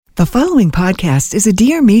The following podcast is a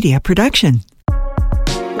Dear Media production.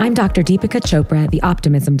 I'm Dr. Deepika Chopra, the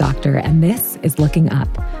Optimism Doctor, and this is Looking Up,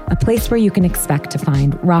 a place where you can expect to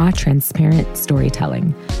find raw, transparent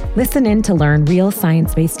storytelling. Listen in to learn real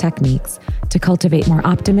science-based techniques to cultivate more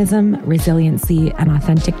optimism, resiliency, and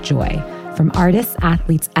authentic joy from artists,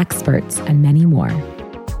 athletes, experts, and many more.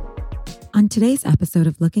 On today's episode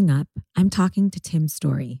of Looking Up, I'm talking to Tim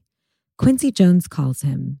Storey. Quincy Jones calls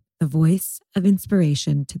him the voice of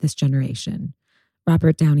inspiration to this generation.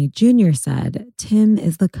 Robert Downey Jr. said, Tim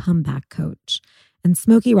is the comeback coach. And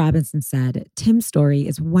Smokey Robinson said, Tim Storey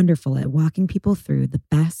is wonderful at walking people through the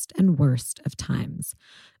best and worst of times.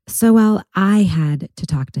 So, well, I had to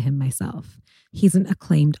talk to him myself. He's an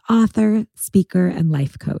acclaimed author, speaker, and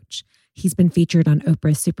life coach. He's been featured on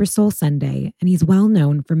Oprah's Super Soul Sunday, and he's well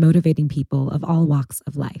known for motivating people of all walks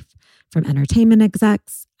of life, from entertainment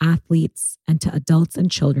execs, athletes, and to adults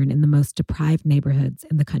and children in the most deprived neighborhoods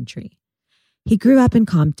in the country. He grew up in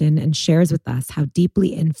Compton and shares with us how deeply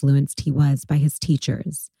influenced he was by his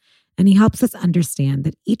teachers. And he helps us understand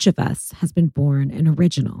that each of us has been born an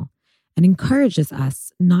original and encourages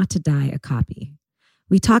us not to die a copy.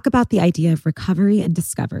 We talk about the idea of recovery and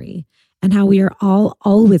discovery and how we are all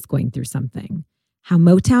always going through something, how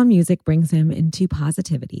Motown music brings him into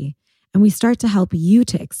positivity, and we start to help you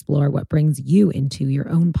to explore what brings you into your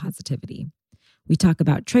own positivity. We talk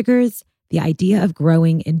about triggers, the idea of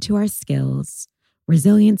growing into our skills,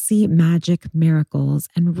 resiliency, magic, miracles,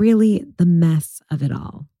 and really the mess of it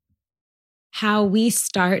all. How we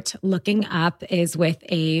start Looking Up is with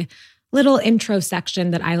a little intro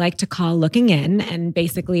section that I like to call Looking In. And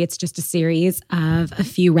basically, it's just a series of a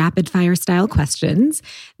few rapid fire style questions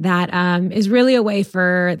that is really a way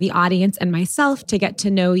for the audience and myself to get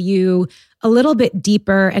to know you a little bit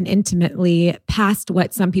deeper and intimately past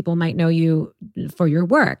what some people might know you for your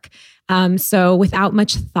work. So without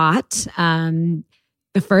much thought, the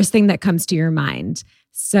first thing that comes to your mind.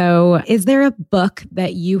 So is there a book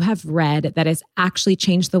that you have read that has actually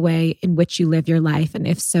changed the way in which you live your life? And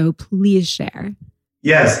if so, please share.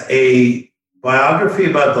 Yes, a biography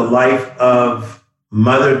about the life of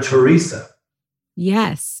Mother Teresa.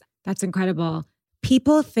 Yes, that's incredible.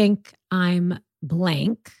 People think I'm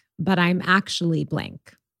blank, but I'm actually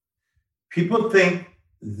blank. People think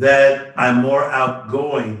that I'm more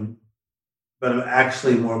outgoing, but I'm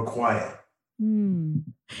actually more quiet.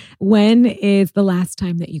 When is the last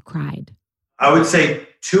time that you cried? I would say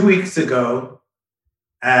 2 weeks ago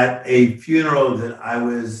at a funeral that I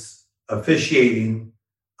was officiating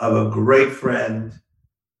of a great friend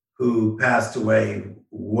who passed away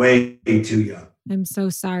way too young. I'm so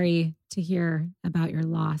sorry to hear about your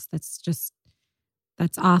loss. That's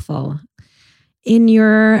awful. In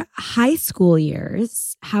your high school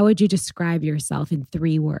years, how would you describe yourself in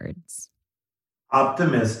 3 words?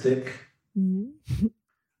 Optimistic.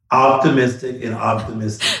 Optimistic and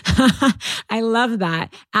optimistic. I love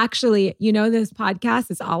that. Actually, this podcast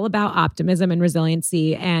is all about optimism and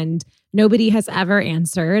resiliency, and nobody has ever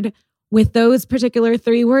answered with those particular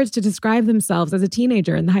 3 words to describe themselves as a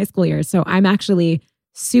teenager in the high school years. So I'm actually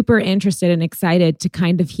super interested and excited to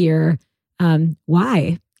kind of hear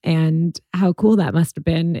why and how cool that must have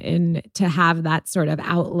been to have that sort of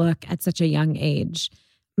outlook at such a young age.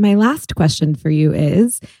 My last question for you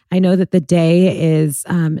is, I know that the day is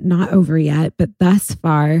not over yet, but thus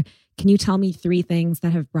far, can you tell me 3 things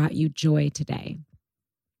that have brought you joy today?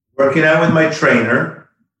 Working out with my trainer,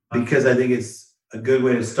 because I think it's a good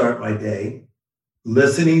way to start my day.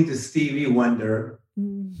 Listening to Stevie Wonder,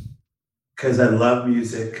 because I love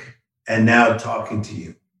music. And now talking to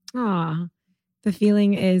you. Aw, the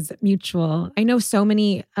feeling is mutual. I know so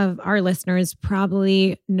many of our listeners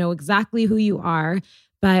probably know exactly who you are,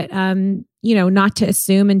 but, not to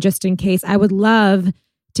assume, and just in case, I would love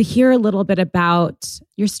to hear a little bit about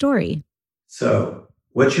your story. So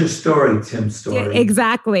what's your story, Tim Storey? Yeah,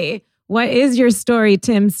 exactly. What is your story,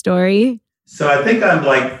 Tim Storey? So I think I'm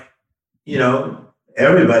like,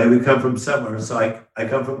 everybody, we come from somewhere. So I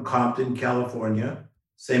come from Compton, California,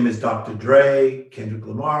 same as Dr. Dre, Kendrick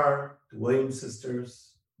Lamar, the Williams sisters.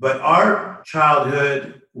 But our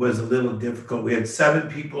childhood was a little difficult. We had 7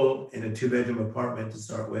 people in a 2-bedroom apartment to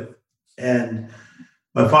start with. And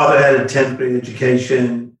my father had a 10th grade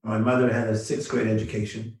education. My mother had a 6th grade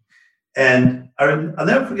education. And I'll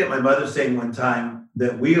never forget my mother saying one time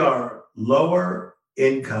that we are lower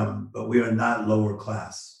income, but we are not lower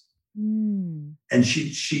class. And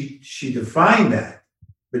she defined that.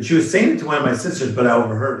 But she was saying it to one of my sisters, but I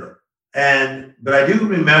overheard it. But I do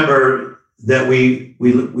remember that we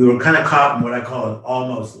were kind of caught in what I call an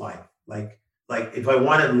almost life. Like if I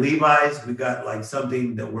wanted Levi's, we got like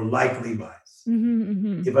something that were like Levi's.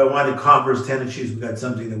 If I wanted Converse tennis shoes, we got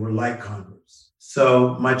something that were like Converse.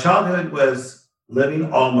 So my childhood was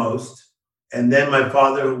living almost. And then my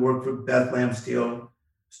father, who worked for Bethlehem Steel,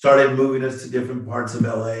 started moving us to different parts of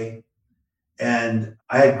LA. And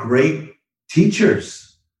I had great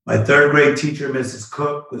teachers. My third grade teacher, Mrs.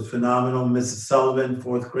 Cook, was phenomenal. Mrs. Sullivan,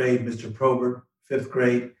 fourth grade, Mr. Probert, fifth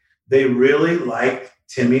grade. They really liked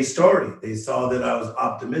Timmy's story. They saw that I was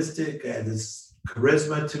optimistic. I had this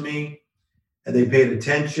charisma to me, and they paid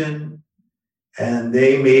attention, and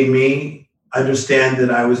they made me understand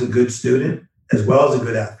that I was a good student as well as a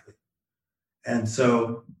good athlete. And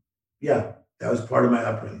so, yeah, that was part of my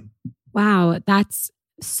upbringing. Wow, that's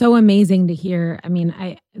so amazing to hear. I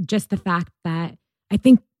mean, just the fact that I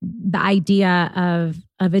think the idea of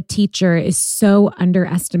a teacher is so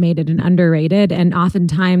underestimated and underrated. And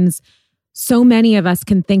oftentimes, so many of us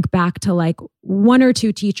can think back to like one or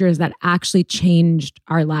two teachers that actually changed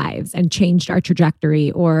our lives and changed our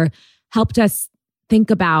trajectory or helped us think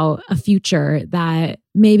about a future that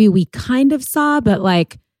maybe we kind of saw, but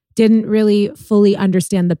like didn't really fully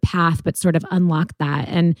understand the path, but sort of unlock that.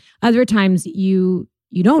 And other times you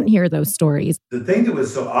don't hear those stories. The thing that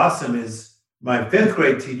was so awesome is my fifth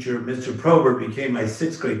grade teacher, Mr. Probert, became my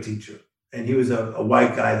sixth grade teacher. And he was a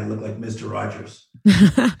white guy that looked like Mr. Rogers.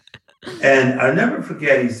 And I'll never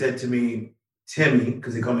forget, he said to me, Timmy,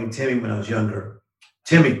 because they called me Timmy when I was younger,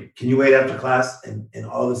 Timmy, can you wait after class? And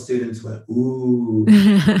all the students went, ooh.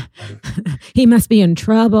 He must be in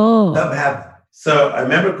trouble. Something happened. So I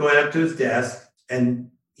remember going up to his desk, and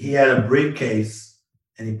he had a briefcase,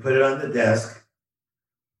 and he put it on the desk.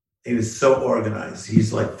 He was so organized.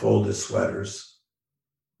 He's like folded sweaters.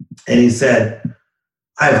 And he said,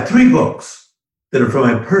 I have 3 books that are from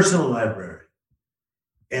my personal library.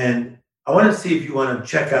 And I want to see if you want to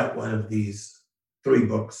check out one of these 3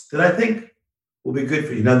 books that I think will be good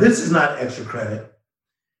for you. Now, this is not extra credit.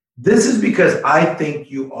 This is because I think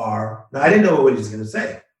you are, now I didn't know what he was going to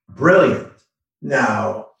say, brilliant.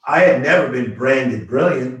 Now, I had never been branded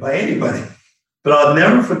brilliant by anybody. But I'll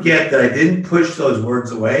never forget that I didn't push those words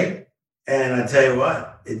away. And I tell you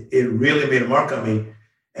what, it really made a mark on me.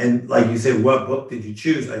 And like you said, what book did you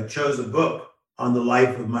choose? I chose a book on the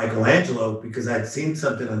life of Michelangelo because I'd seen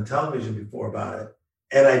something on television before about it.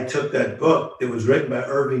 And I took that book that was written by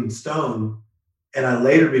Irving Stone, and I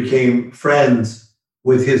later became friends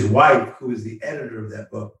with his wife, who was the editor of that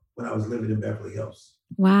book when I was living in Beverly Hills.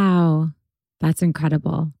 Wow, that's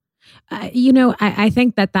incredible. I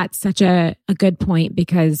think that that's such a good point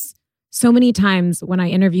because so many times when I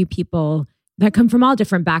interview people that come from all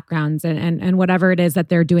different backgrounds and whatever it is that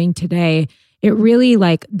they're doing today, it really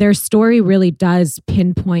like their story really does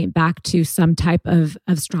pinpoint back to some type of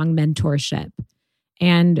strong mentorship.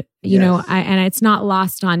 And, you know, and it's not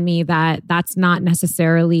lost on me that that's not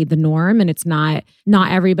necessarily the norm. And it's not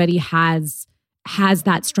everybody has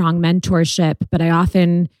that strong mentorship, but I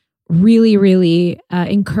often really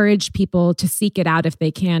encourage people to seek it out if they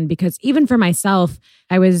can, because even for myself,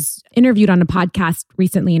 I was interviewed on a podcast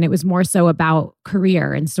recently and it was more so about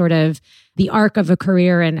career and sort of the arc of a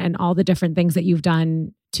career and all the different things that you've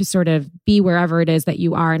done to sort of be wherever it is that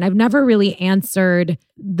you are. And I've never really answered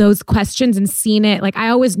those questions and seen it. Like I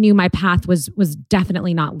always knew my path was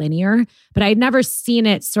definitely not linear, but I'd never seen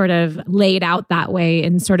it sort of laid out that way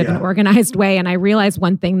in sort of an organized way. And I realized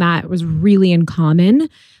one thing that was really in common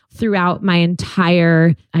throughout my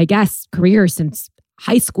entire, I guess, career since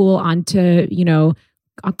high school on to,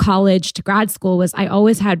 college to grad school was I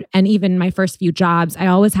always had, and even my first few jobs, I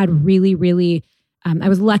always had really, I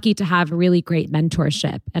was lucky to have really great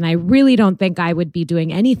mentorship. And I really don't think I would be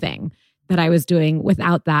doing anything that I was doing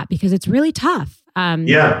without that because it's really tough.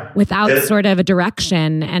 Without sort of a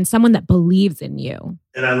direction and someone that believes in you.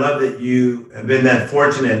 And I love that you have been that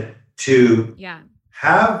fortunate to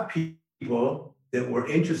have people that were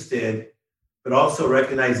interested, but also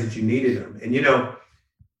recognize that you needed them. And,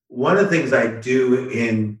 one of the things I do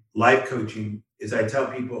in life coaching is I tell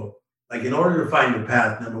people, like, in order to find your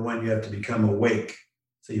path, number one, you have to become awake.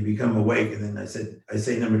 So you become awake. And then I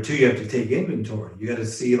say, number two, you have to take inventory. You got to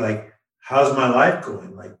see, like, how's my life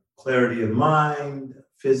going? Like clarity of mind,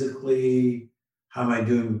 physically, how am I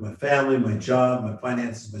doing with my family, my job, my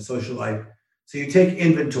finances, my social life? So you take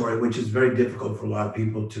inventory, which is very difficult for a lot of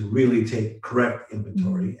people to really take correct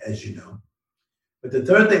inventory, as you know. But the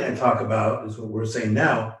third thing I talk about is what we're saying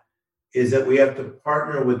now, is that we have to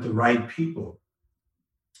partner with the right people.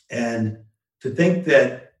 And to think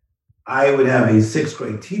that I would have a sixth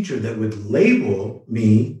grade teacher that would label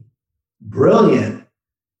me brilliant,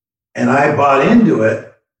 and I bought into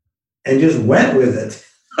it and just went with it.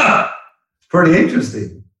 Pretty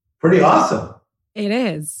interesting, pretty awesome. It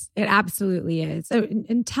is. It absolutely is. So,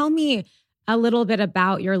 and tell me a little bit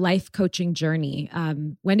about your life coaching journey.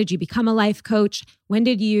 When did you become a life coach? When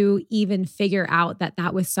did you even figure out that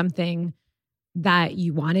that was something that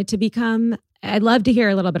you wanted to become? I'd love to hear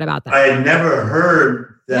a little bit about that. I had never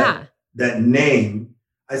heard that name.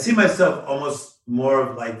 I see myself almost more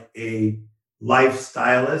of like a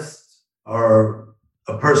lifestylist or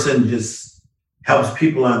a person just helps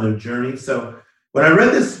people on their journey. So when I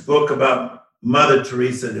read this book about Mother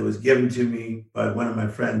Teresa that was given to me by one of my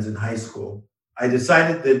friends in high school, I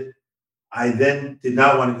decided that I then did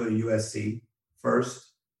not want to go to USC first,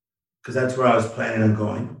 because that's where I was planning on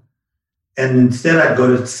going. And instead I'd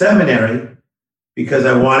go to seminary because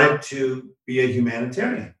I wanted to be a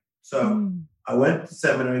humanitarian. So I went to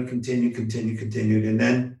seminary, continued, and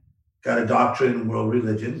then got a doctorate in world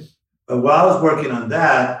religion. But while I was working on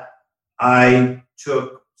that, I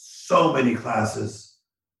took so many classes: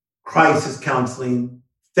 crisis counseling,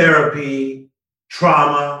 therapy,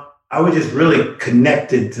 trauma. I was just really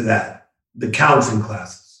connected to that, the counseling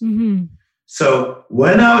classes. Mm-hmm. So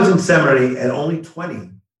when I was in seminary at only 20,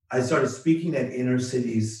 I started speaking at inner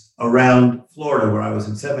cities around Florida where I was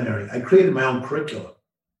in seminary. I created my own curriculum,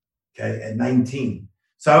 at 19.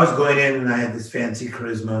 So I was going in and I had this fancy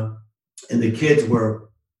charisma and the kids were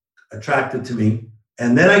attracted to me.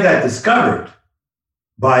 And then I got discovered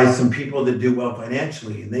by some people that do well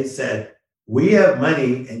financially. And they said, we have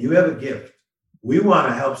money and you have a gift. We want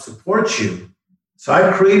to help support you. So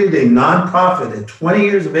I created a nonprofit at 20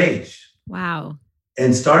 years of age. Wow.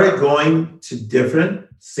 And started going to different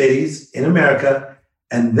cities in America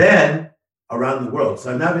and then around the world.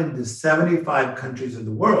 So I've now been to 75 countries of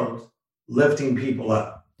the world lifting people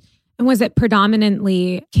up. And was it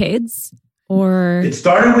predominantly kids or? It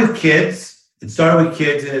started with kids. And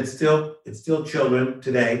it's still children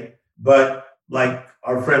today. But like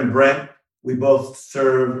our friend Brent, we both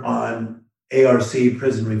serve on ARC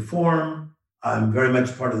prison reform. I'm very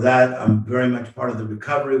much part of that. I'm very much part of the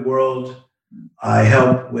recovery world. I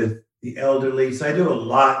help with the elderly. So I do a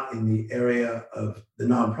lot in the area of the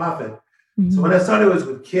nonprofit. Mm-hmm. So when I started, it was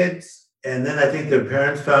with kids. And then I think their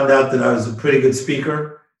parents found out that I was a pretty good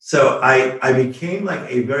speaker. So I became like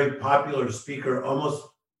a very popular speaker almost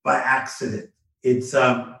by accident. It's,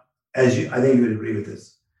 I think you would agree with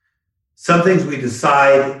this. Some things we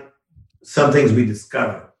decide, some things we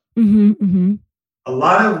discover. Mm-hmm, mm-hmm. A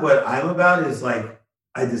lot of what I'm about is like,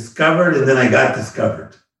 I discovered and then I got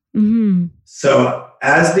discovered. Mm-hmm. So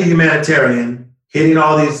as the humanitarian hitting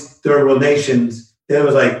all these third world nations, then it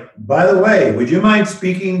was like, by the way, would you mind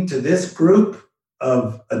speaking to this group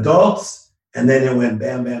of adults? And then it went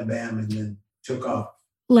bam, bam, bam, and then took off.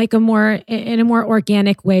 Like in a more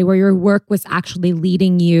organic way where your work was actually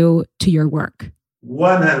leading you to your work.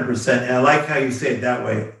 100%. And I like how you say it that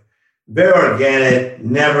way. Very organic,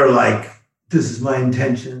 never like, this is my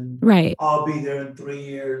intention. Right. I'll be there in 3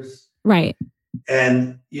 years. Right.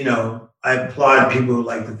 And, I applaud people who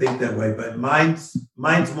like to think that way, but mine's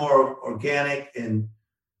more organic and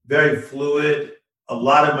very fluid. A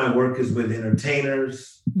lot of my work is with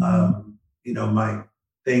entertainers. Mm-hmm. My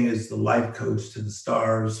thing is the life coach to the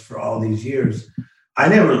stars for all these years. I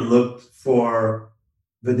never looked for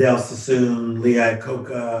Vidal Sassoon, Lee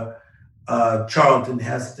Iacocca, Charlton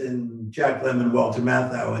Heston, Jack Lemmon, Walter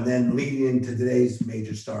Matthau, and then leading into today's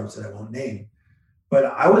major stars that I won't name. But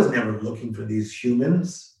I was never looking for these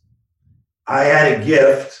humans. I had a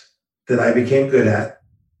gift that I became good at,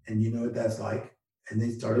 and you know what that's like. And they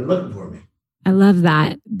started looking for me. I love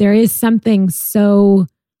that. There is something so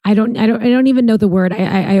I don't even know the word.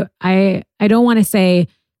 I don't want to say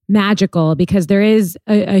magical because there is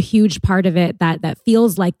a huge part of it that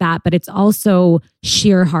feels like that, but it's also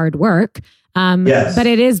sheer hard work. Yes. But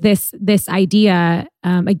it is this idea.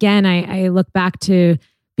 Again, I look back to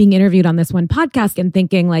being interviewed on this one podcast and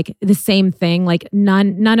thinking like the same thing. Like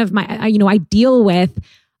none of my, I deal with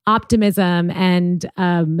optimism and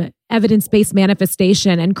evidence-based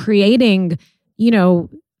manifestation and creating,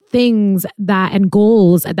 things and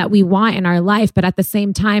goals that we want in our life. But at the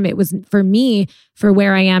same time, it was for me, for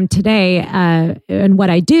where I am today and what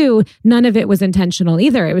I do, none of it was intentional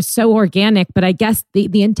either. It was so organic, but I guess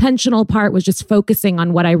the intentional part was just focusing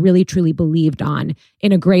on what I really, truly believed on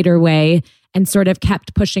in a greater way and sort of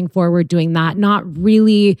kept pushing forward doing that, not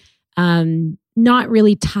really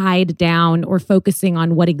tied down or focusing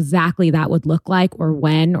on what exactly that would look like or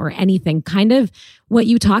when or anything. Kind of what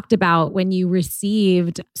you talked about when you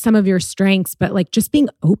received some of your strengths, but like just being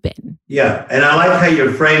open. Yeah. And I like how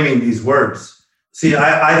you're framing these words. See,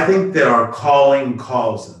 I think that our calling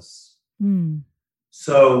calls us.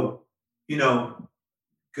 So,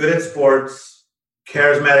 good at sports,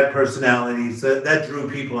 charismatic personality. So that drew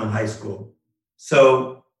people in high school.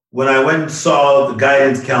 So when I went and saw the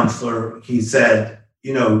guidance counselor, he said,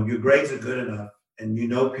 your grades are good enough and you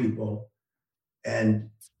know people, and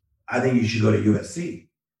I think you should go to USC.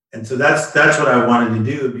 And so that's what I wanted to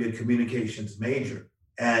do, be a communications major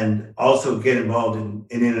and also get involved in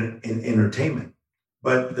entertainment.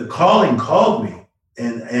 But the calling called me,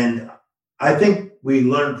 and I think we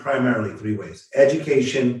learn primarily three ways: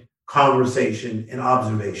 education, conversation, and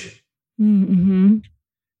observation. Mm-hmm.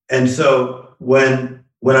 And so when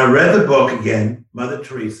I read the book again, Mother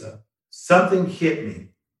Teresa, something hit me.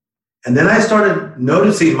 And then I started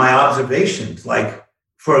noticing my observations, like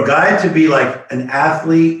for a guy to be like an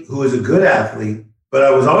athlete who is a good athlete, but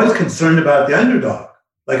I was always concerned about the underdog.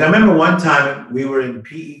 Like I remember one time we were in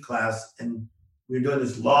PE class and we were doing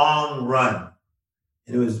this long run.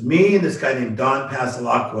 And it was me and this guy named Don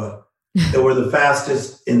Pasalacqua that were the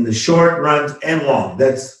fastest in the short runs and long.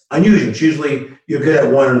 That's unusual. It's usually you're good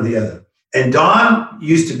at one or the other. And Don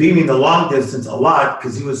used to beat me in the long distance a lot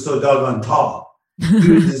because he was so doggone tall.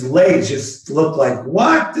 His legs just looked like,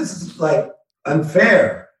 what? This is like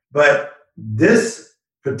unfair. But this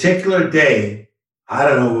particular day, I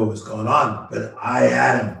don't know what was going on, but I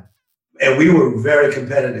had him. And we were very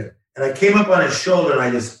competitive. And I came up on his shoulder and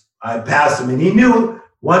I passed him. And he knew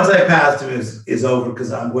once I passed him, it's over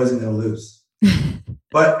because I wasn't going to lose.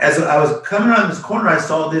 But as I was coming around this corner, I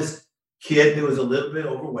saw this kid who was a little bit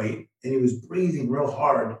overweight and he was breathing real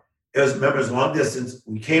hard. Remember, it was long distance.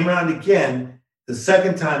 We came around again. The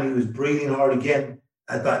second time he was breathing hard again.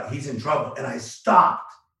 I thought he's in trouble. And I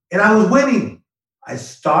stopped and I was winning. I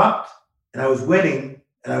stopped and I was winning.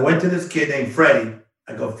 And I went to this kid named Freddie.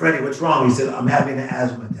 I go, Freddie, what's wrong? He said, I'm having an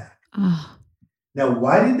asthma attack. Oh. Now,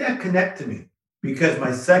 why did that connect to me? Because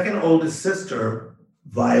my second oldest sister,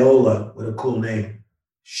 Viola, with a cool name,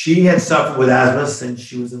 she had suffered with asthma since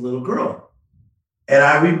she was a little girl. And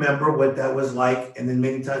I remember what that was like. And then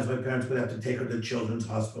many times my parents would have to take her to Children's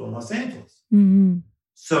Hospital in Los Angeles. Mm-hmm.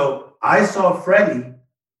 So I saw Freddie,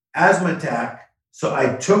 asthma attack. So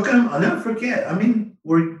I took him, I'll never forget. I mean,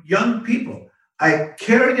 we're young people. I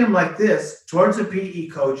carried him like this towards the PE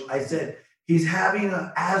coach. I said, he's having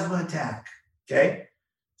an asthma attack. Okay.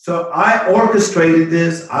 So I orchestrated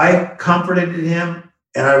this. I comforted him.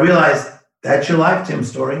 And I realized that's your life, Tim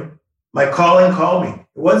Storey. My calling called me.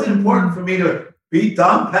 It wasn't important for me to beat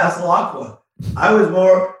Don Pasalacqua. I was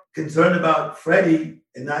more concerned about Freddie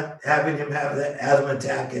and not having him have that asthma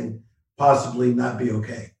attack and possibly not be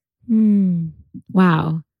okay.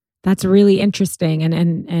 Wow. That's really interesting.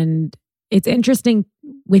 And it's interesting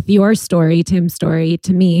with your story, Tim's story,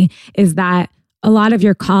 to me, is that a lot of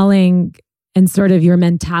your calling and sort of your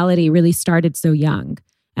mentality really started so young.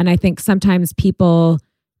 And I think sometimes people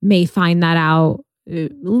may find that out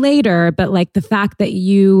later, but like the fact that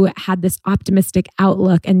you had this optimistic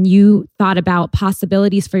outlook and you thought about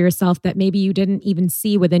possibilities for yourself that maybe you didn't even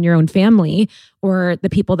see within your own family or the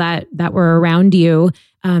people that were around you,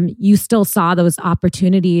 you still saw those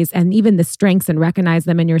opportunities and even the strengths and recognize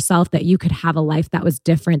them in yourself that you could have a life that was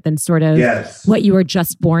different than sort of what you were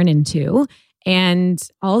just born into. And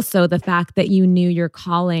also the fact that you knew your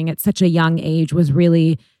calling at such a young age was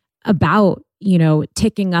really about,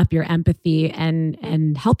 ticking up your empathy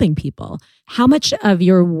and helping people. How much of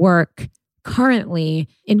your work currently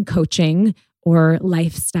in coaching or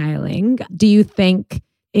lifestyling do you think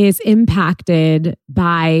is impacted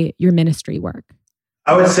by your ministry work?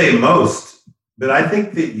 I would say most, but I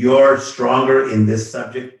think that you're stronger in this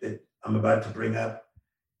subject that I'm about to bring up.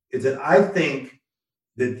 Is that I think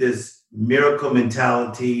that this miracle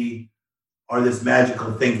mentality or this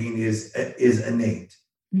magical thinking is innate.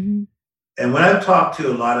 Mm-hmm. And when I've talked to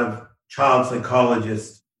a lot of child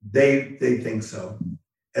psychologists, they think so.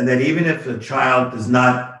 And that even if a child does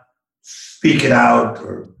not speak it out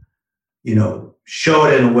or, show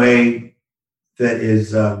it in a way that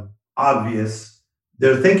is obvious,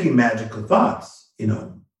 they're thinking magical thoughts.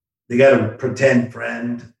 They got a pretend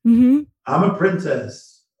friend. Mm-hmm. I'm a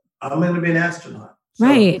princess. I'm going to be an astronaut. So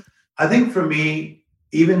right. I think for me,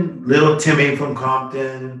 even little Timmy from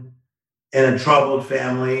Compton, in a troubled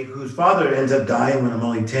family whose father ends up dying when I'm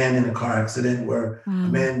only 10 in a car accident where a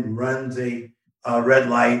man runs a red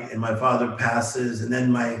light and my father passes. And then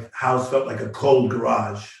my house felt like a cold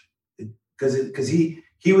garage because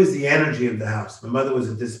he was the energy of the house. My mother was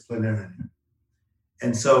a disciplinarian.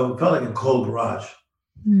 And so it felt like a cold garage.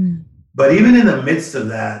 Mm. But even in the midst of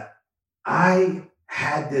that, I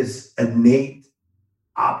had this innate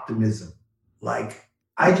optimism. Like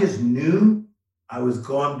I just knew I was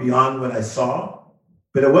going beyond what I saw,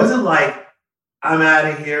 but it wasn't like I'm out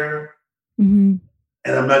of here and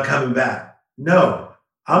I'm not coming back. No,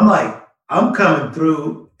 I'm like, I'm coming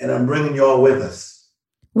through and I'm bringing you all with us.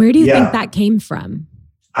 Where do you think that came from?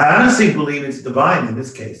 I honestly believe it's divine in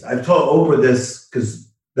this case. I've told Oprah this because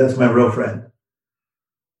that's my real friend.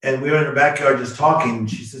 And we were in her backyard just talking. And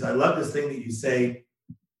she says, I love this thing that you say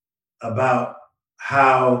about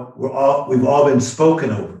how we've all been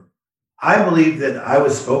spoken over. I believe that I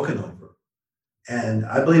was spoken over. And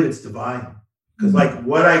I believe it's divine. Because like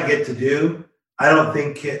what I get to do, I don't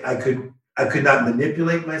think I could not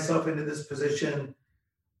manipulate myself into this position.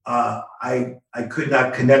 I could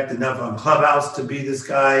not connect enough on Clubhouse to be this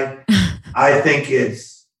guy. I think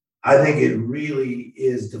it really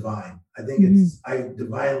is divine. I think I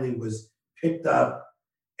divinely was picked up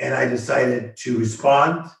and I decided to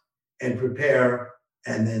respond and prepare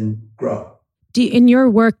and then grow. In your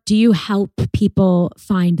work, do you help people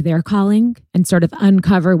find their calling and sort of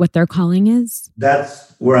uncover what their calling is?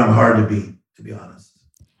 That's where I'm hard to be honest.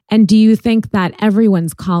 And do you think that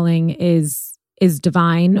everyone's calling is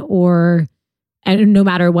divine, or and no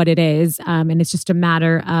matter what it is, and it's just a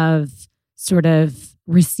matter of sort of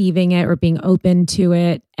receiving it or being open to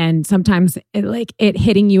it, and sometimes it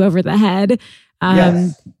hitting you over the head?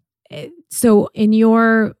 Yes. So in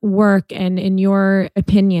your work and in your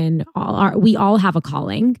opinion, we all have a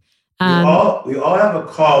calling. We all have a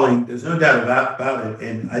calling. There's no doubt about it.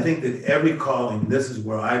 And I think that every calling, this is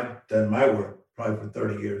where I've done my work probably for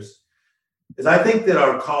 30 years, is I think that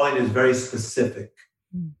our calling is very specific.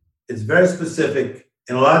 It's very specific.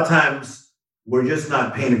 And a lot of times we're just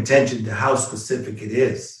not paying attention to how specific it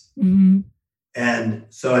is. Mm-hmm. And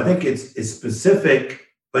so I think it's specific,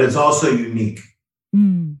 but it's also unique.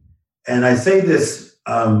 Mm. And I say this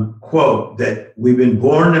quote that we've been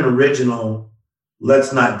born an original,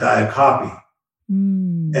 let's not die a copy.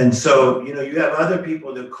 Mm. And so, you have other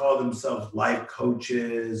people that call themselves life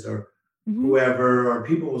coaches or whoever, or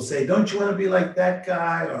people will say, don't you want to be like that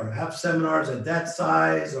guy or have seminars at that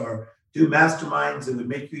size or do masterminds that would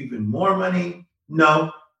make you even more money?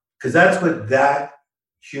 No, because that's what that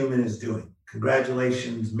human is doing.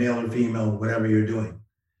 Congratulations, male or female, whatever you're doing.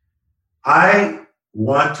 I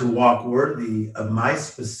want to walk worthy of my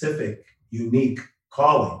specific, unique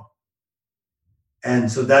calling. And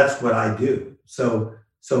so that's what I do. So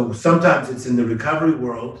sometimes it's in the recovery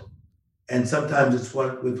world, and sometimes it's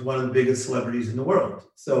with one of the biggest celebrities in the world.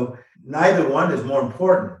 So neither one is more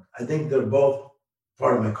important. I think they're both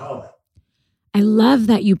part of my calling. I love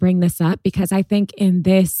that you bring this up, because I think in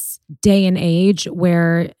this day and age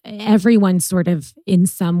where everyone sort of in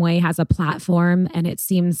some way has a platform, and it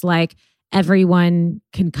seems like everyone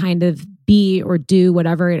can kind of be or do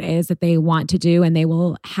whatever it is that they want to do, and they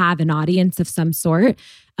will have an audience of some sort.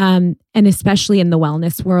 And especially in the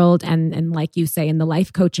wellness world and like you say, in the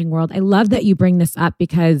life coaching world, I love that you bring this up,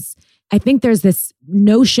 because I think there's this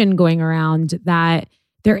notion going around that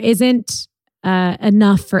there isn't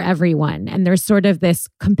enough for everyone. And there's sort of this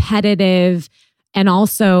competitive and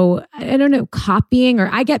also, I don't know, copying, or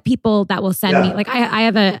I get people that will send me, like I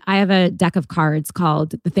have a deck of cards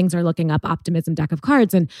called The Things Are Looking Up Optimism Deck of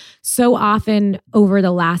Cards. And so often over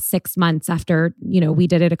the last 6 months after, we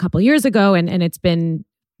did it a couple years ago, and it's been,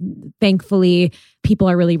 thankfully, people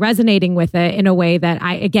are really resonating with it in a way that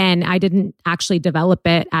I didn't actually develop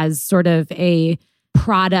it as sort of a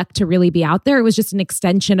product to really be out there. It was just an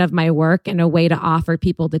extension of my work and a way to offer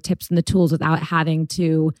people the tips and the tools without having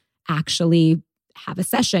to actually have a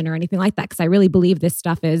session or anything like that. Because I really believe this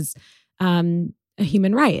stuff is a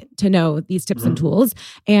human right to know these tips and tools.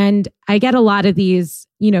 And I get a lot of these,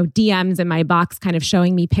 DMs in my box kind of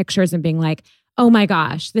showing me pictures and being like, oh my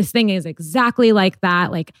gosh, this thing is exactly like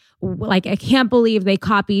that. Like I can't believe they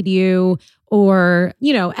copied you, or,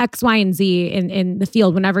 X, Y, and Z in the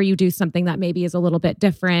field whenever you do something that maybe is a little bit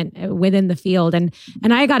different within the field. And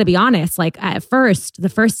I got to be honest, like at first, the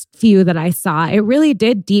first few that I saw, it really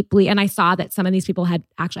did deeply. And I saw that some of these people had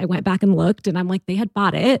actually, I went back and looked, and I'm like, they had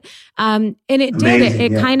bought it. And it Amazing,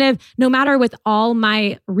 did. It kind of, no matter with all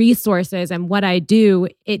my resources and what I do,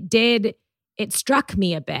 it struck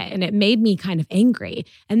me a bit, and it made me kind of angry.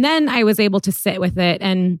 And then I was able to sit with it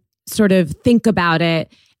and sort of think about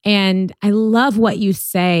it. And I love what you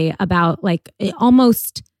say about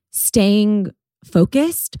almost staying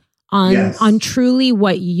focused on truly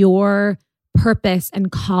what your purpose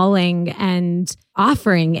and calling and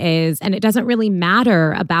offering is. And it doesn't really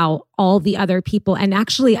matter about all the other people. And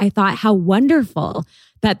actually, I thought how wonderful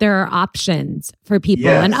that there are options for people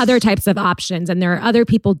and other types of options. And there are other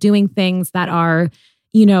people doing things that are,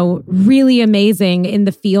 really amazing in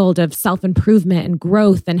the field of self-improvement and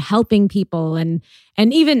growth and helping people. And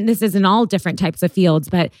even this is in all different types of fields,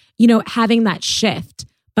 but, having that shift.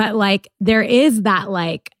 But there is that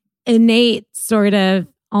innate sort of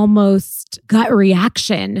almost gut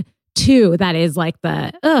reaction too. That is like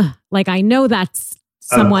like I know that's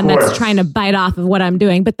someone that's trying to bite off of what I'm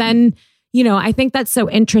doing. But then, I think that's so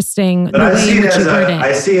interesting. But I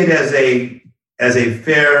see it as a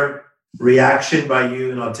fair reaction by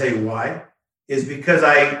you, and I'll tell you why. Is because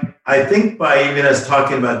I think by even us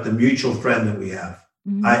talking about the mutual friend that we have,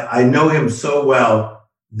 I know him so well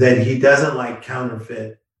that he doesn't like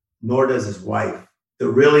counterfeit, nor does his wife. They're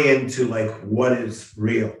really into like what is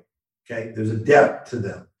real. Okay, there's a depth to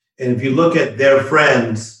them, and if you look at their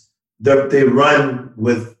friends, they run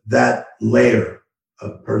with that layer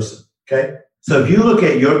of person. Okay, so if you look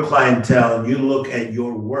at your clientele and you look at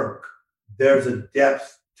your work, there's a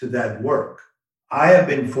depth to that work. I have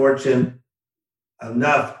been fortunate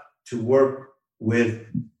enough to work with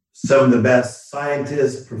some of the best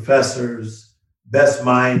scientists, professors, best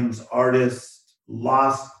minds, artists,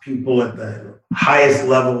 lost people at the highest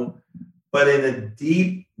level, but in a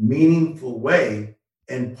deep, meaningful way.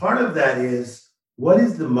 And part of that is, what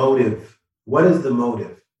is the motive? What is the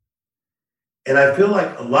motive? And I feel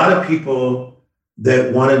like a lot of people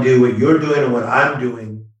that want to do what you're doing and what I'm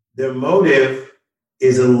doing, their motive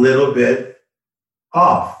is a little bit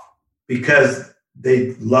off because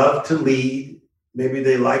they love to lead. Maybe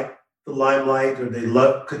they like the limelight, or they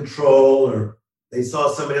love control, or they saw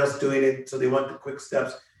somebody else doing it, so they want the quick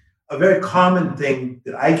steps. A very common thing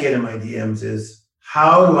that I get in my DMs is,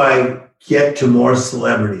 how do I get to more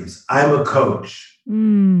celebrities? I'm a coach.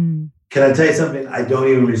 Can I tell you something? I don't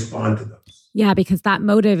even respond to those. Yeah, because that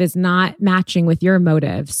motive is not matching with your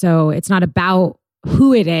motive. So it's not about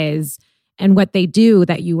who it is and what they do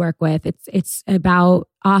that you work with. It's about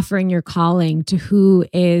offering your calling to who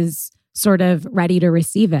is sort of ready to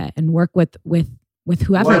receive it and work with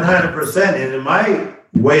whoever. 100%. And in my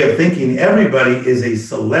way of thinking, everybody is a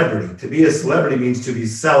celebrity. To be a celebrity means to be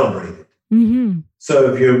celebrated.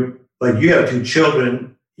 So if you're like, you have 2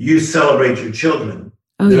 children, you celebrate your children.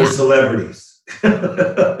 They're celebrities.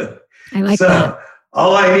 I like that.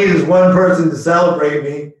 All I need is one person to celebrate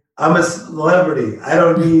me. I'm a celebrity. I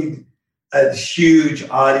don't need a huge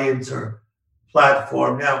audience or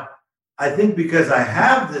platform. Now, I think because I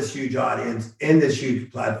have this huge audience in this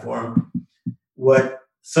huge platform, what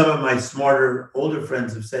some of my smarter, older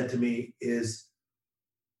friends have said to me is,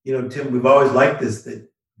 Tim, we've always liked this,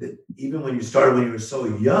 that even when you started, when you were so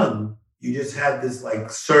young, you just had this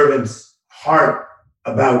like servant's heart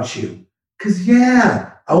about you. Because,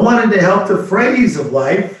 I wanted to help the phrase of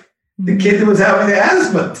life, the kid that was having an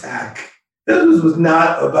asthma attack. This was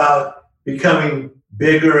not about becoming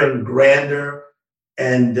bigger and grander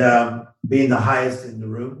and being the highest in the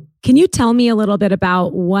room. Can you tell me a little bit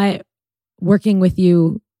about what working with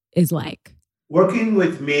you is like? Working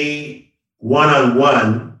with me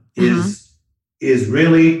one-on-one is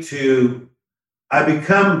really I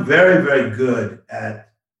become very, very good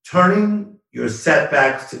at turning your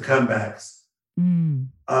setbacks to comebacks,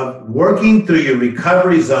 of working through your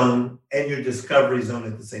recovery zone and your discovery zone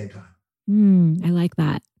at the same time. I like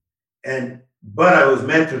that. But I was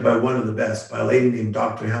mentored by one of the best, by a lady named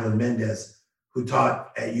Dr. Helen Mendez, who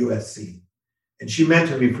taught at USC. And she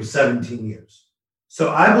mentored me for 17 years.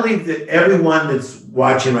 So I believe that everyone that's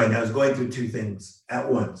watching right now is going through 2 things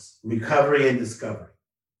at once: recovery and discovery.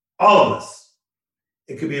 All of us.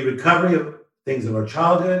 It could be a recovery of things of our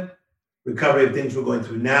childhood, recovery of things we're going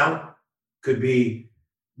through now. Could be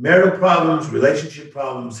marital problems, relationship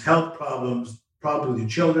problems, health problems, problems with your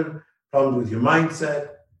children, problems with your mindset,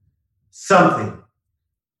 something.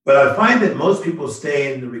 But I find that most people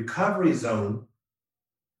stay in the recovery zone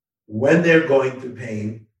when they're going through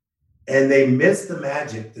pain, and they miss the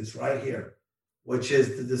magic that's right here, which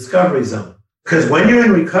is the discovery zone. Because when you're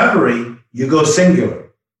in recovery, you go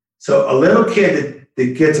singular. So a little kid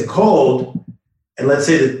that gets a cold, and let's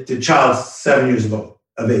say that the child's 7 years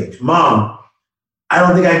of age, Mom, I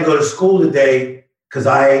don't think I can go to school today because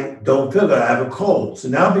I don't feel good. I have a cold. So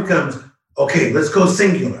now it becomes, okay, let's go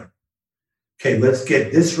singular. Okay, let's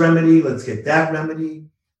get this remedy. Let's get that remedy.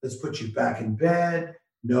 Let's put you back in bed.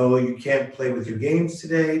 No, you can't play with your games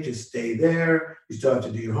today. Just stay there. You still have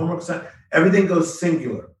to do your homework. Everything goes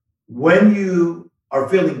singular. When you are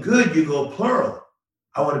feeling good, you go plural.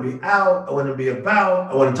 I want to be out. I want to be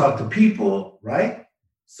about. I want to talk to people, right?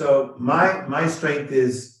 So my strength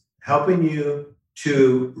is helping you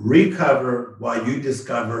to recover while you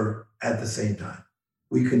discover at the same time.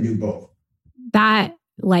 We can do both. That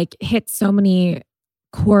hits so many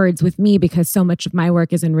chords with me because so much of my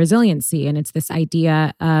work is in resiliency, and it's this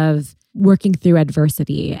idea of working through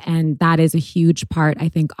adversity. And that is a huge part. I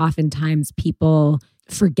think oftentimes people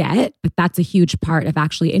forget, but that's a huge part of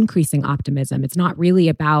actually increasing optimism. It's not really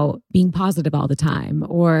about being positive all the time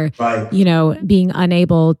or, Right. Being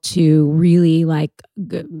unable to really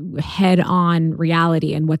head on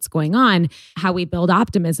reality and what's going on. How we build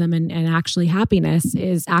optimism and actually happiness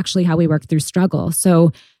is actually how we work through struggle.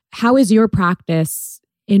 So how is your practice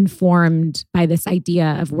informed by this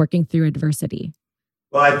idea of working through adversity?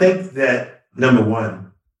 Well, I think that number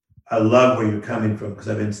one, I love where you're coming from because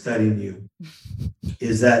I've been studying you,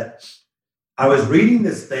 is that I was reading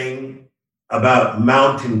this thing about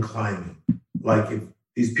mountain climbing, like if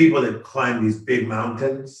these people that climb these big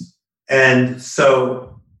mountains. And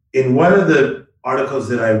so in one of the articles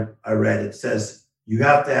that I read, it says you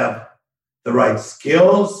have to have the right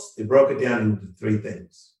skills. They broke it down into three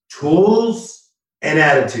things: tools and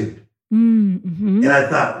attitude. Mm-hmm. And I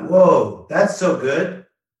thought, whoa, that's so good.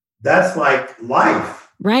 That's like life.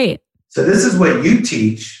 Right. So this is what you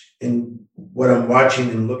teach and what I'm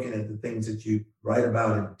watching and looking at the things that you write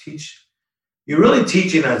about and teach. You're really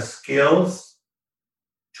teaching us skills,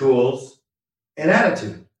 tools, and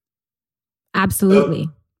attitude. Absolutely.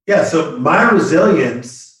 So my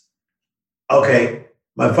resilience, okay,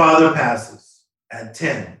 my father passes at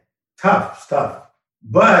 10. Tough stuff.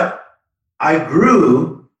 But I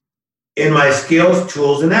grew in my skills,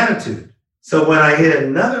 tools, and attitude. So when I hit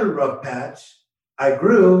another rough patch, I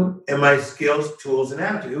grew in my skills, tools, and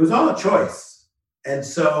attitude. It was all a choice. And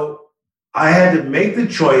so I had to make the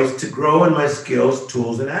choice to grow in my skills,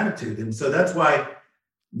 tools, and attitude. And so that's why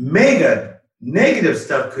mega negative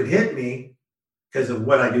stuff could hit me because of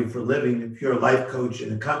what I do for a living. If you're a life coach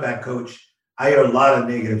and a comeback coach, I hear a lot of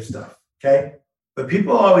negative stuff, okay? But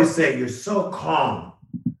people always say, you're so calm.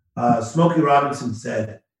 Smokey Robinson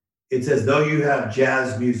said, it's as though you have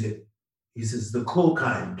jazz music. He says, the cool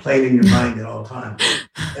kind, playing in your mind at all times.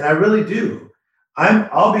 And I really do.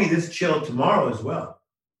 I'll be this chill tomorrow as well.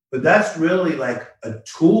 But that's really like a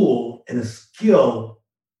tool and a skill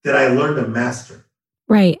that I learned to master.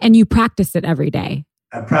 Right. And you practice it every day.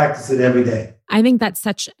 I practice it every day. I think that's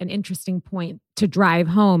such an interesting point to drive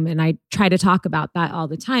home. And I try to talk about that all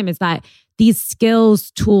the time, is that these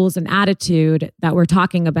skills, tools, and attitude that we're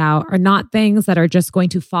talking about are not things that are just going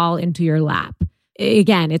to fall into your lap.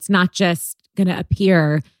 Again, it's not just going to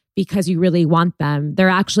appear because you really want them. They're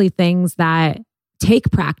actually things that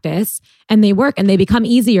take practice and they work and they become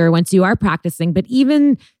easier once you are practicing. But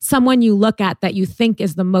even someone you look at that you think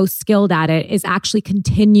is the most skilled at it is actually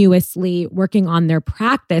continuously working on their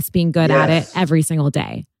practice, being good at it every single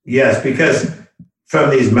day. Yes, because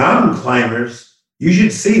from these mountain climbers, you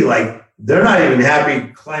should see like they're not even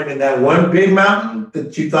happy climbing that one big mountain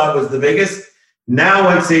that you thought was the biggest. Now,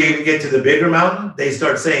 once they get to the bigger mountain, they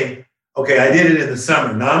start saying, okay, I did it in the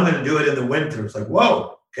summer. Now I'm going to do it in the winter. It's like,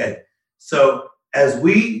 whoa, okay. So as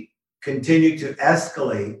we continue to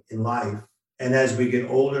escalate in life, and as we get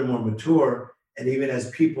older and more mature, and even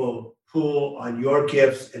as people pull on your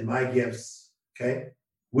gifts and my gifts, okay,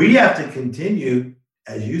 we have to continue,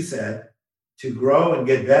 as you said, to grow and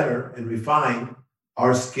get better and refine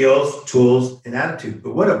our skills, tools, and attitude.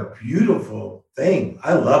 But what a beautiful thing.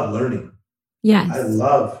 I love learning. Yes.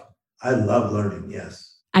 I love learning.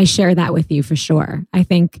 Yes. I share that with you for sure. I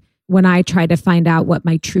think when I try to find out what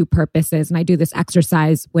my true purpose is, and I do this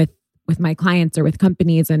exercise with my clients or with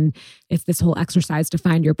companies, and it's this whole exercise to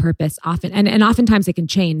find your purpose often. And oftentimes it can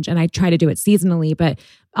change, and I try to do it seasonally, but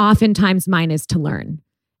oftentimes mine is to learn.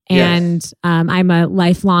 And I'm a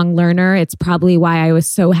lifelong learner. It's probably why I was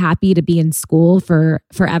so happy to be in school for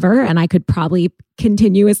forever. And I could probably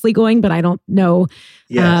continuously going, but I don't know.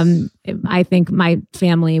 Yes. I think my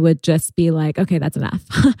family would just be like, okay, that's enough.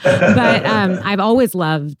 But I've always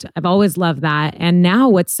loved that. And now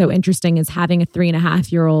what's so interesting is having a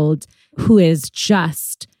 3.5-year-old who is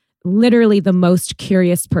just literally the most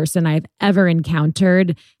curious person I've ever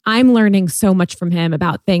encountered. I'm learning so much from him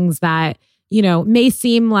about things that, may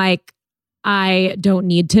seem like I don't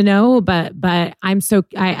need to know, but I'm so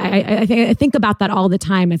I think about that all the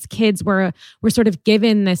time. As kids, we're sort of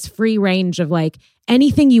given this free range of like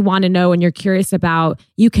anything you want to know and you're curious about,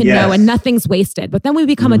 you can know, and nothing's wasted. But then we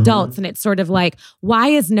become adults, and it's sort of like, why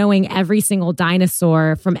is knowing every single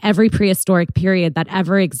dinosaur from every prehistoric period that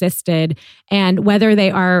ever existed, and whether they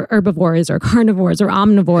are herbivores or carnivores or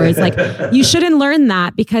omnivores, like you shouldn't learn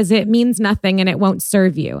that because it means nothing and it won't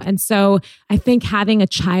serve you. And so I think having a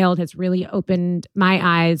child has really opened my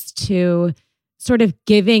eyes to sort of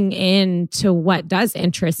giving in to what does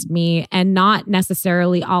interest me and not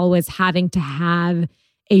necessarily always having to have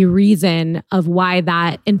a reason of why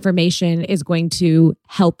that information is going to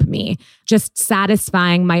help me. Just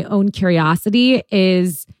satisfying my own curiosity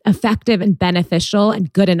is effective and beneficial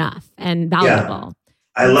and good enough and valuable.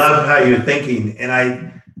 I love how you're thinking. And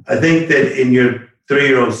I think that in your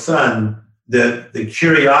 3-year-old son, the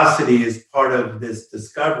curiosity is part of this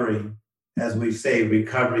discovery, as we say,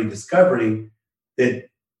 recovery, discovery, that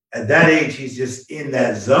at that age, he's just in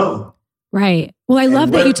that zone. Right. Well, I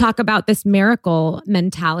love that you talk about this miracle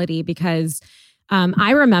mentality, because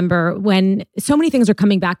I remember when so many things are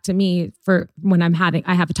coming back to me for when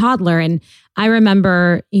I have a toddler. And I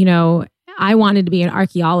remember, I wanted to be an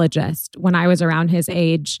archaeologist when I was around his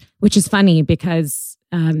age, which is funny because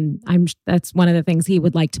that's one of the things he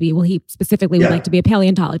would like to be. Well, he specifically would like to be a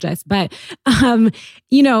paleontologist, but,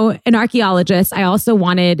 an archaeologist. I also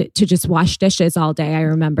wanted to just wash dishes all day. I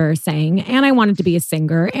remember saying, and I wanted to be a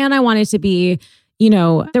singer, and I wanted to be,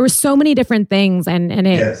 there were so many different things, and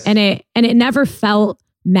it never felt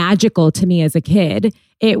magical to me as a kid.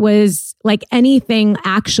 It was like anything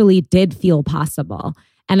actually did feel possible.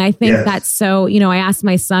 And I think that's so, I ask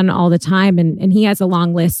my son all the time, and he has a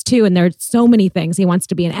long list too. And there's so many things. He wants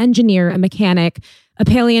to be an engineer, a mechanic, a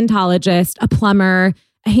paleontologist, a plumber,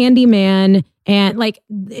 a handyman. And like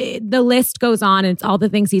the list goes on, and it's all the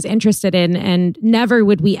things he's interested in. And never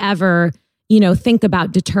would we ever, think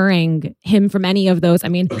about deterring him from any of those. I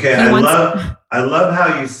mean, I love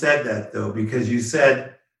how you said that though, because you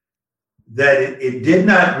said that it did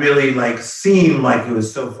not really seem like it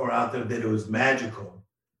was so far out there that it was magical.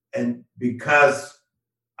 And because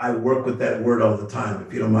I work with that word all the time,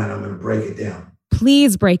 if you don't mind, I'm going to break it down.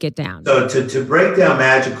 Please break it down. So to break down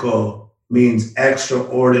magical means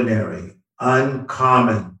extraordinary,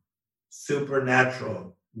 uncommon,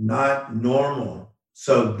 supernatural, not normal.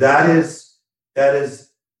 So that is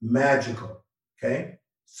magical. Okay.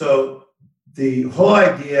 So the whole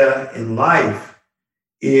idea in life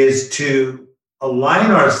is to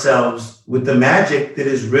align ourselves with the magic that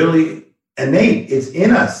is really innate. It's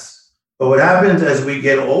in us. But what happens as we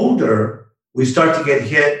get older, we start to get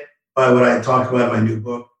hit by what I talk about in my new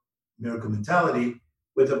book, Miracle Mentality,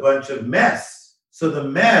 with a bunch of mess. So the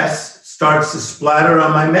mess starts to splatter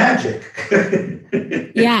on my magic.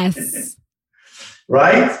 Yes.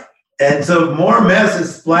 Right? And so more mess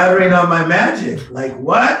is splattering on my magic. Like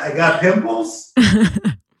what? I got pimples?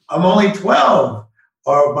 I'm only 12.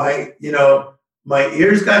 Or my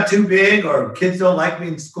ears got too big, or kids don't like me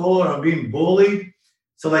in school, or I'm being bullied.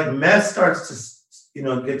 So mess starts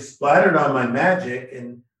to, get splattered on my magic,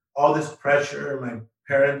 and all this pressure. My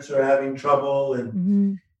parents are having trouble.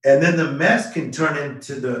 And then the mess can turn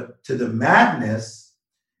into the madness.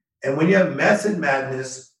 And when you have mess and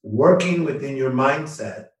madness working within your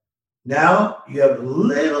mindset, now you have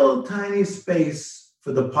little tiny space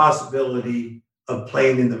for the possibility of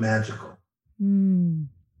playing in the magical.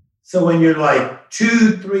 So when you're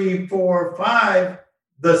 2, 3, 4, 5,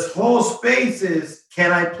 this whole space is,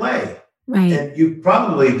 can I play? Right. And you've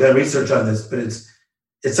probably done research on this, but it's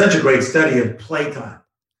such a great study of playtime.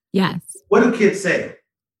 Yes. What do kids say?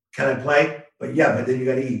 Can I play? But then you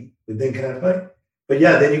got to eat. But then can I play? But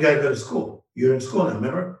then you got to go to school. You're in school now,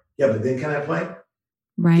 remember? Yeah, but then can I play?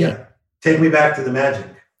 Right. Yeah. Take me back to the magic.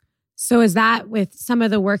 So is that with some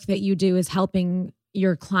of the work that you do is helping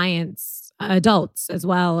your clients, adults as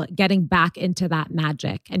well, getting back into that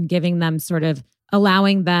magic and giving them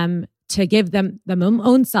allowing them to give them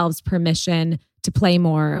own selves permission to play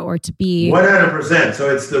more or to be 100%.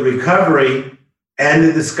 So it's the recovery and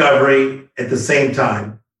the discovery at the same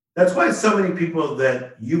time. That's why so many people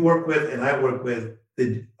that you work with and I work with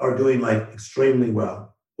that are doing extremely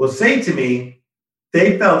well will say to me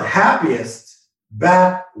they felt happiest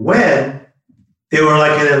back when they were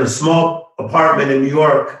in a small apartment in New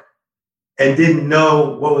York and didn't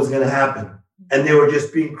know what was going to happen. And they were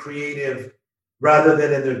just being creative rather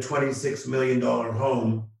than in their $26 million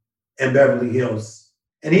home in Beverly Hills.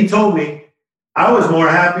 And he told me, I was more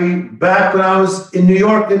happy back when I was in New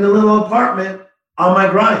York in a little apartment on my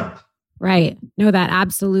grind. Right. No, that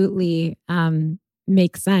absolutely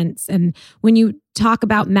makes sense. And when you talk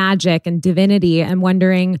about magic and divinity, I'm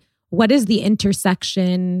wondering, what is the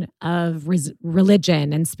intersection of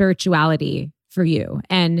religion and spirituality for you?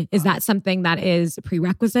 And is that something that is a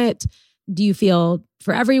prerequisite? Do you feel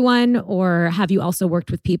for everyone, or have you also worked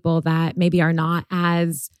with people that maybe are not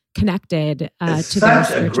as connected to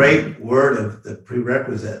such a great word of the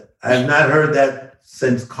prerequisite. I have not heard that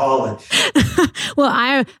since college.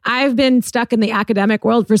 Well, I've been stuck in the academic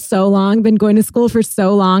world for so long, been going to school for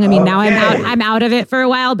so long. I mean, now I'm out of it for a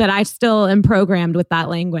while, but I still am programmed with that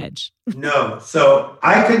language. No. So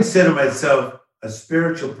I consider myself a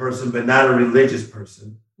spiritual person, but not a religious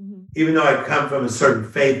person, even though I come from a certain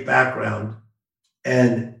faith background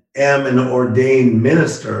and am an ordained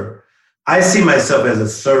minister. I see myself as a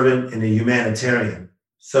servant and a humanitarian.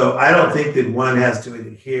 So I don't think that one has to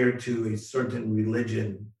adhere to a certain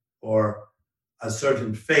religion or a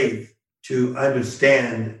certain faith to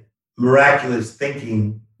understand miraculous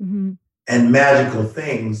thinking and magical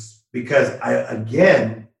things, because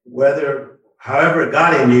however it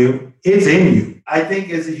got in you, it's in you. I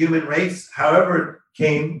think as a human race, however it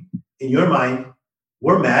came in your mind,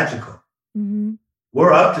 we're magical. Mm-hmm.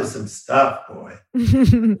 We're up to some stuff, boy.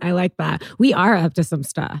 I like that. We are up to some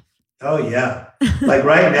stuff. Oh yeah. Like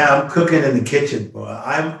right now I'm cooking in the kitchen, boy.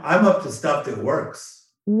 I'm up to stuff that works.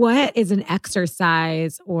 What is an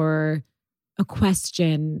exercise or a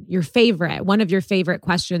question, one of your favorite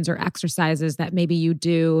questions or exercises that maybe you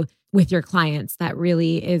do with your clients that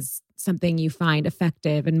really is something you find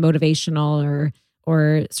effective and motivational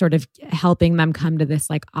or sort of helping them come to this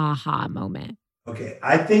like aha moment? Okay.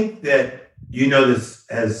 I think that you know this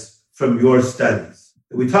as from your studies.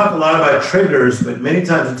 We talk a lot about triggers, but many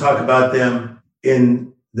times we talk about them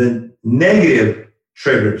in the negative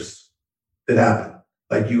triggers that happen.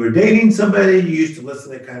 Like you were dating somebody, you used to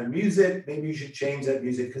listen to that kind of music. Maybe you should change that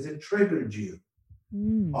music because it triggered you.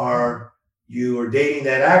 Or you were dating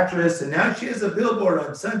that actress and now she has a billboard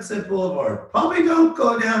on Sunset Boulevard. Probably don't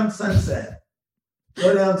go down Sunset.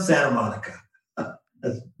 Go down Santa Monica.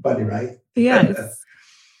 That's funny, right? Yes.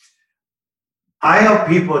 I help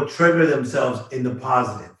people trigger themselves in the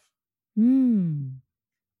positive. I'm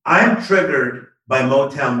triggered by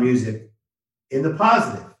Motown music in the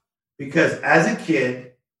positive because as a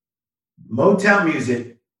kid, Motown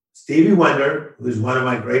music, Stevie Wonder, who's one of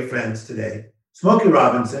my great friends today, Smokey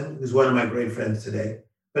Robinson, who's one of my great friends today,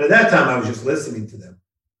 but at that time I was just listening to them.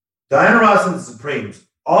 Diana Ross and the Supremes,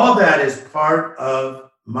 all that is part of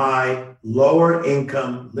my lower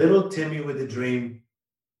income, little Timmy with a dream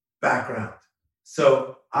background.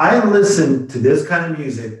 So I listen to this kind of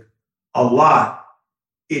music a lot.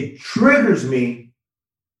 It triggers me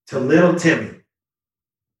to little Timmy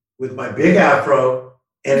with my big afro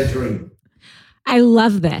and a dream. I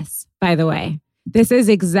love this, by the way. This is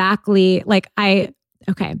exactly like I'm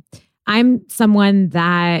someone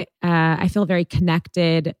that I feel very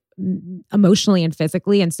connected emotionally and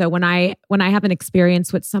physically. And so when I have an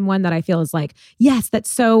experience with someone that I feel is like, yes,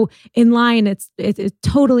 that's so in line. It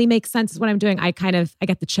totally makes sense. Is what I'm doing. I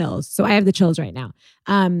get the chills. So I have the chills right now.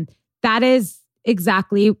 That is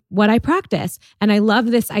exactly what I practice. And I love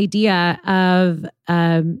this idea of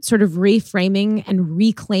sort of reframing and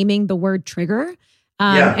reclaiming the word trigger.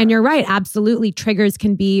 And you're right. Absolutely. Triggers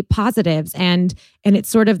can be positives. And it's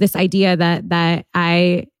sort of this idea that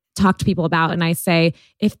I talk to people about. And I say,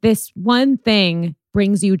 if this one thing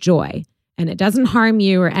brings you joy and it doesn't harm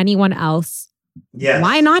you or anyone else,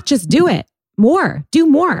 why not just do it? Do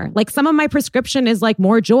more. Like some of my prescription is like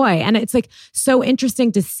more joy. And it's like so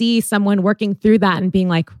interesting to see someone working through that and being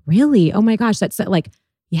like, really? Oh my gosh, that's like,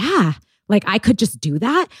 yeah. Like I could just do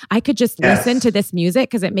that. I could just listen to this music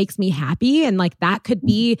because it makes me happy. And like that could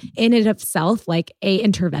be in and of itself like a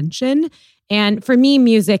intervention. And for me,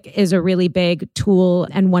 music is a really big tool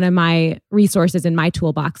and one of my resources in my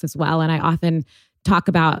toolbox as well. And I often talk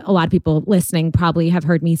about, a lot of people listening probably have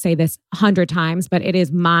heard me say this 100 times, but it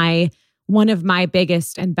is one of my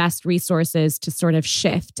biggest and best resources to sort of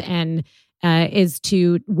shift and is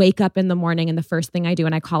to wake up in the morning. And the first thing I do,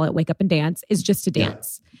 and I call it wake up and dance, is just to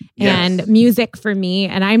dance. And music for me,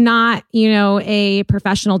 and I'm not, a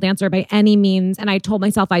professional dancer by any means. And I told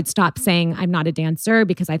myself I'd stop saying I'm not a dancer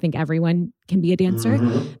because I think everyone can be a dancer.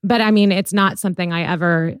 Mm-hmm. But I mean, it's not something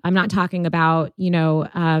I'm not talking about,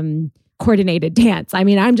 coordinated dance. I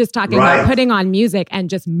mean, I'm just talking about putting on music and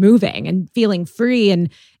just moving and feeling free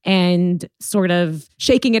and sort of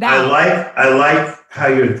shaking it out. I like how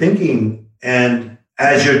you're thinking. And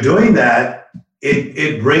as you're doing that,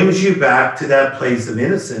 it brings you back to that place of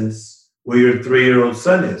innocence where your 3-year-old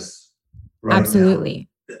son is. Right. Absolutely.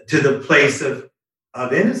 Now. To the place of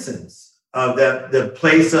innocence, of the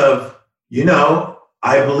place of,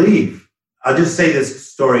 I believe. I'll just say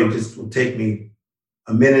this story, just will take me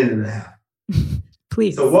a minute and a half.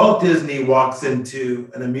 Please. So Walt Disney walks into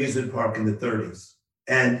an amusement park in the 30s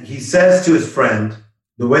and he says to his friend,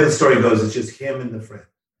 the way the story goes, it's just him and the friend.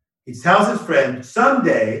 He tells his friend,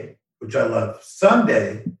 someday, which I love,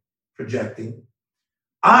 someday, projecting,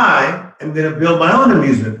 I am going to build my own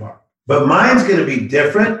amusement park, but mine's going to be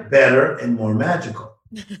different, better, and more magical.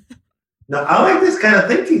 Now, I like this kind of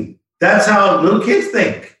thinking. That's how little kids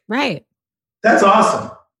think. Right. That's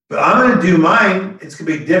awesome. But I'm going to do mine. It's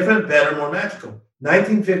going to be different, better, more magical.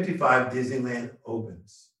 1955, Disneyland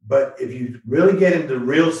opens. But if you really get into the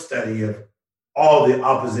real study of all the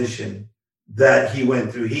opposition that he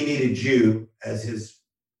went through, he needed you as his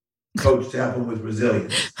coach to help him with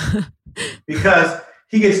resilience. Because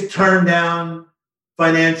he gets turned down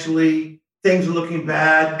financially. Things are looking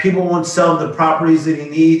bad. People won't sell him the properties that he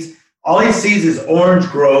needs. All he sees is orange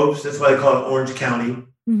groves. That's why they call it Orange County.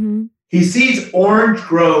 Mm-hmm. He sees orange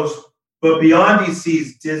groves, but beyond he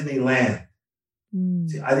sees Disneyland.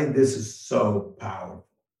 See, I think this is so powerful.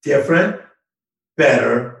 Different,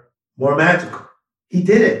 better, more magical. He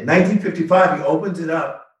did it. 1955, he opens it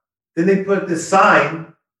up. Then they put this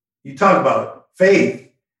sign. You talk about faith,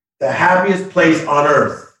 the happiest place on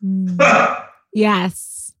earth.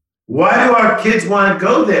 Yes. Why do our kids want to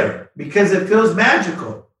go there? Because it feels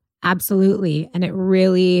magical. Absolutely. And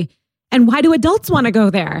and why do adults want to go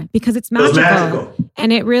there? Because it's magical.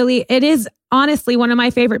 And it is honestly one of my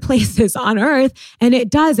favorite places on earth. And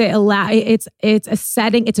it's a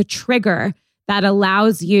setting, it's a trigger that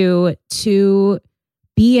allows you to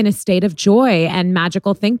be in a state of joy and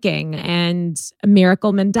magical thinking and a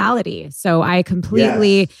miracle mentality. So I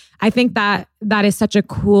think that is such a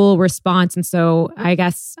cool response. And so I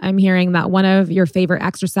guess I'm hearing that one of your favorite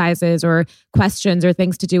exercises or questions or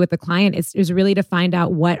things to do with the client is really to find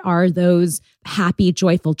out what are those happy,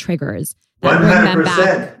 joyful triggers that bring them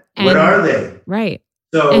back. What are they? Right.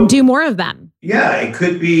 So, and do more of them. Yeah, it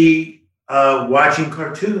could be watching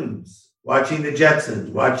cartoons, watching the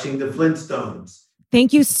Jetsons, watching the Flintstones.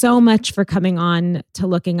 Thank you so much for coming on to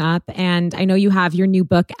Looking Up. And I know you have your new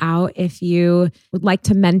book out. If you would like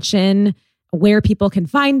to mention where people can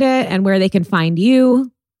find it and where they can find you.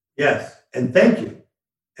 Yes. And thank you.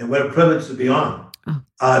 And what a privilege to be on.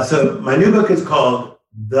 Oh. So my new book is called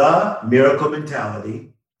The Miracle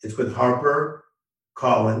Mentality. It's with Harper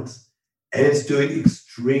Collins, and it's doing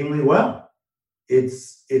extremely well.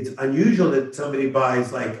 It's unusual that somebody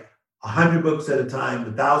buys like 100 books at a time,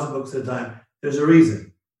 1,000 books at a time. There's a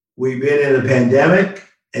reason. We've been in a pandemic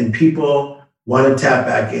and people want to tap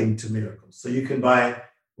back into miracles. So you can buy it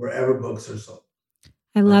wherever books are sold.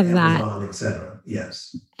 I love Amazon, that. et cetera.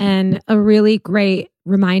 Yes. And a really great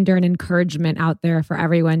reminder and encouragement out there for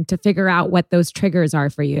everyone to figure out what those triggers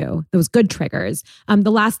are for you, those good triggers.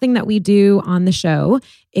 The last thing that we do on the show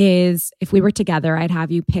is if we were together, I'd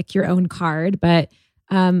have you pick your own card. But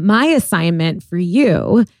my assignment for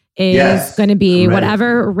you is going to be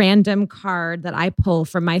whatever random card that I pull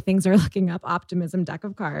from my Things Are Looking Up Optimism deck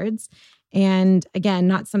of cards. And again,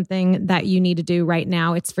 not something that you need to do right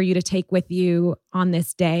now. It's for you to take with you on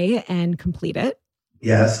this day and complete it.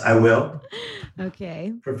 Yes, I will.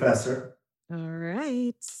 Okay. Professor. All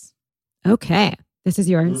right. Okay. This is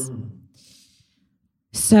yours.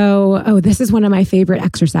 So, this is one of my favorite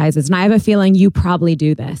exercises, and I have a feeling you probably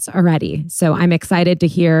do this already. So I'm excited to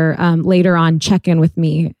hear later on, check in with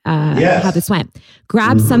me how this went.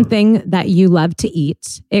 Grab something that you love to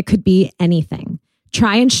eat. It could be anything.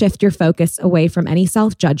 Try and shift your focus away from any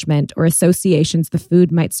self-judgment or associations the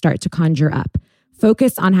food might start to conjure up.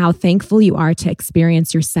 Focus on how thankful you are to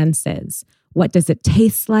experience your senses. What does it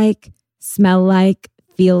taste like, smell like,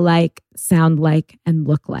 feel like, sound like, and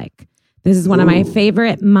look like? This is one of my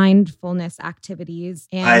favorite mindfulness activities.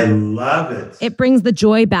 And I love it. It brings the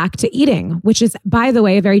joy back to eating, which is, by the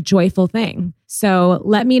way, a very joyful thing. So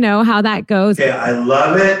let me know how that goes. Okay, I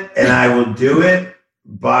love it. And I will do it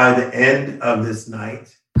by the end of this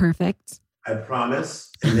night. Perfect. I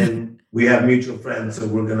promise. And then we have mutual friends, so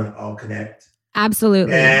we're going to all connect.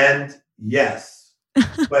 Absolutely. And yes.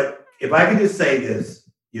 But if I could just say this,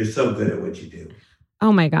 you're so good at what you do.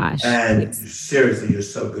 Oh my gosh. And seriously, you're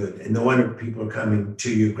so good. And no wonder people are coming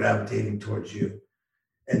to you, gravitating towards you.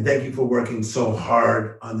 And thank you for working so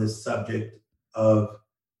hard on this subject of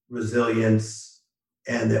resilience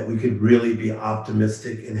and that we could really be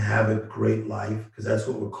optimistic and have a great life, because that's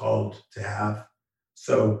what we're called to have.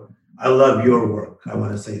 So I love your work. I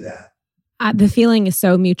want to say that. The feeling is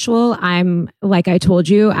so mutual. I'm, like I told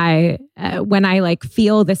you, when I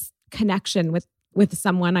feel this connection with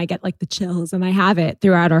someone, I get the chills, and I have it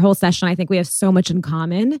throughout our whole session. I think we have so much in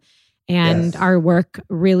common, and our work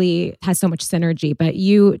really has so much synergy, but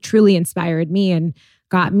you truly inspired me and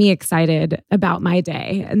got me excited about my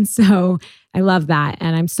day. And so I love that.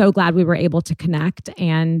 And I'm so glad we were able to connect,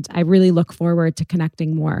 and I really look forward to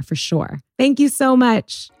connecting more for sure. Thank you so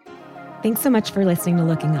much. Thanks so much for listening to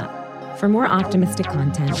Looking Up. For more optimistic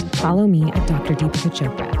content, follow me at Dr. Deepika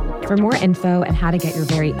Chopra. For more info and how to get your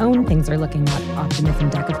very own Things Are Looking Up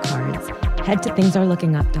Optimism deck of cards, head to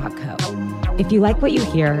thingsareLookingUp.co. If you like what you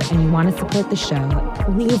hear and you want to support the show,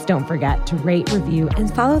 please don't forget to rate, review,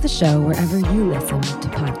 and follow the show wherever you listen to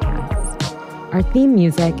podcasts. Our theme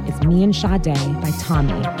music is Me and Sade by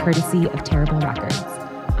Tommy, courtesy of Terrible Records.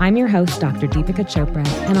 I'm your host, Dr. Deepika Chopra,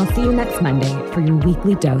 and I'll see you next Monday for your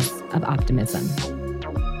weekly dose of optimism.